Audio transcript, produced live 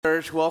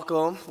Church,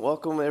 welcome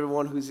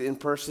everyone who's in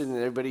person and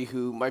everybody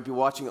who might be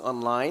watching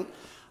online.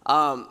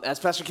 As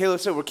Pastor Caleb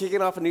said, we're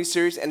kicking off a new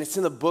series, and it's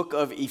in the book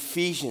of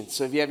Ephesians.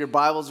 So if you have your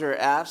Bibles or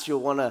apps,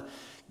 you'll want to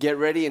get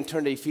ready and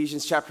turn to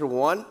Ephesians chapter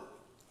 1.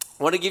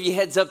 I want to give you a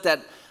heads up that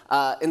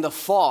in the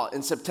fall,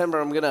 in September,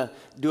 I'm going to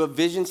do a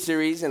vision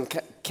series and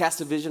cast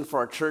a vision for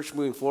our church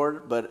moving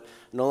forward. But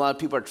I know a lot of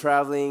people are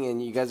traveling,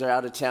 and you guys are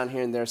out of town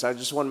here and there, so I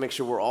just want to make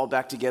sure we're all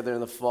back together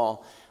in the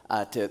fall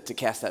to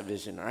cast that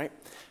vision, all right?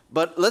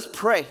 But let's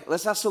pray.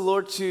 Let's ask the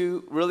Lord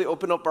to really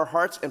open up our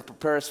hearts and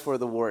prepare us for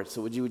the word.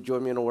 So would you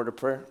join me in a word of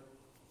prayer?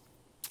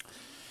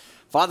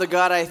 Father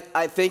God,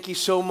 I thank you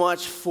so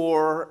much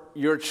for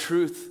your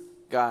truth,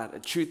 God, a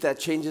truth that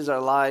changes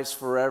our lives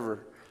forever,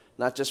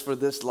 not just for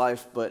this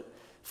life, but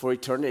for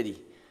eternity.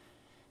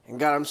 And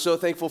God, I'm so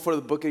thankful for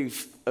the book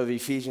of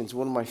Ephesians,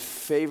 one of my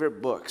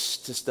favorite books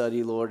to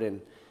study, Lord.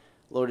 And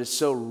Lord, it's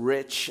so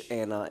rich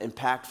and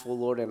impactful,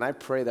 Lord. And I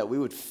pray that we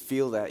would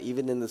feel that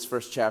even in this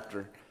first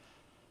chapter.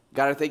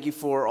 God, I thank you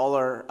for all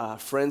our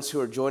friends who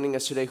are joining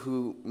us today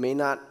who may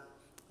not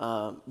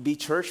be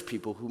church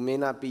people, who may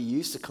not be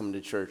used to coming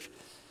to church.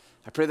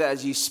 I pray that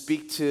as you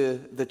speak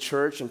to the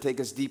church and take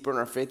us deeper in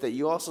our faith, that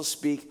you also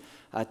speak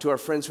to our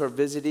friends who are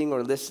visiting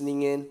or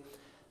listening in,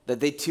 that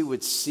they too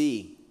would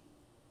see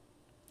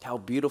how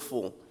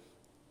beautiful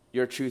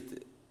your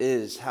truth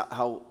is,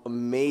 how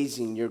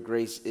amazing your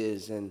grace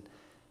is, and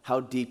how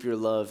deep your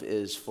love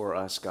is for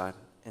us, God.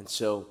 And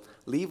so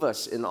leave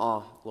us in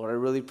awe, Lord. I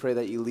really pray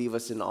that you leave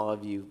us in awe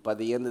of you. By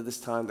the end of this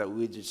time, that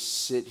we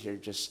just sit here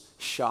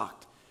just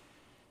shocked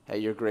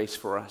at your grace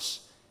for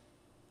us.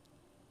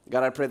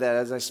 God, I pray that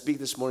as I speak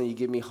this morning, you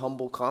give me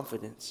humble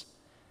confidence,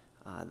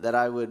 that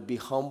I would be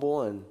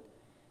humble and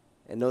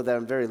know that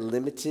I'm very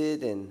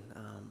limited and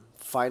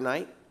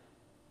finite,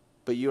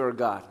 but you are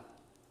God.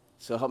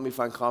 So help me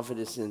find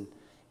confidence in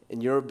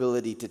your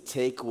ability to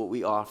take what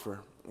we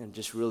offer and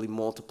just really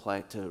multiply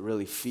it to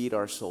really feed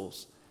our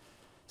souls.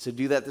 So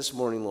do that this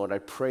morning, Lord. I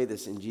pray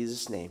this in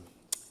Jesus' name.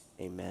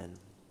 Amen.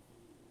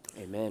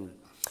 Amen.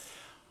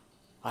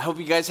 I hope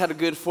you guys had a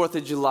good 4th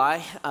of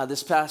July.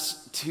 This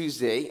past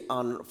Tuesday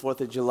on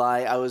 4th of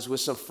July, I was with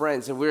some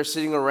friends, and we were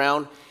sitting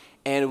around,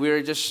 and we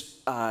were just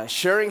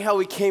sharing how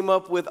we came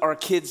up with our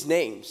kids'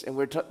 names. And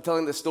we're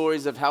telling the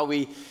stories of how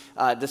we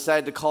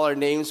decided to call our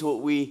names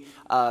what we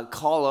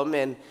call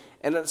them.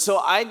 And so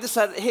I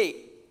decided, hey,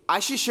 I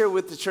should share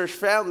with the church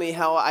family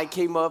how I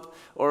came up,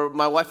 or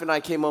my wife and I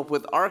came up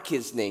with our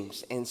kids'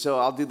 names. And so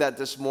I'll do that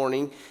this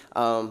morning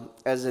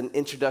as an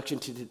introduction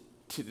to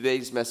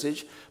today's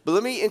message. But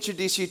let me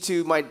introduce you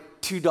to my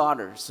two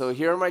daughters. So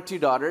here are my two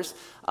daughters.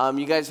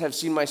 You guys have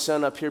seen my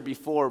son up here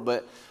before,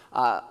 but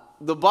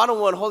the bottom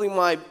one holding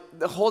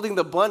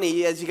the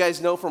bunny, as you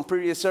guys know from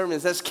previous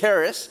sermons, that's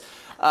Karis.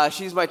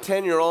 She's my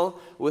 10-year-old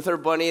with her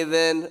bunny. And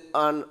then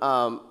on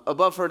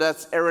above her,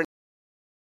 that's Erin.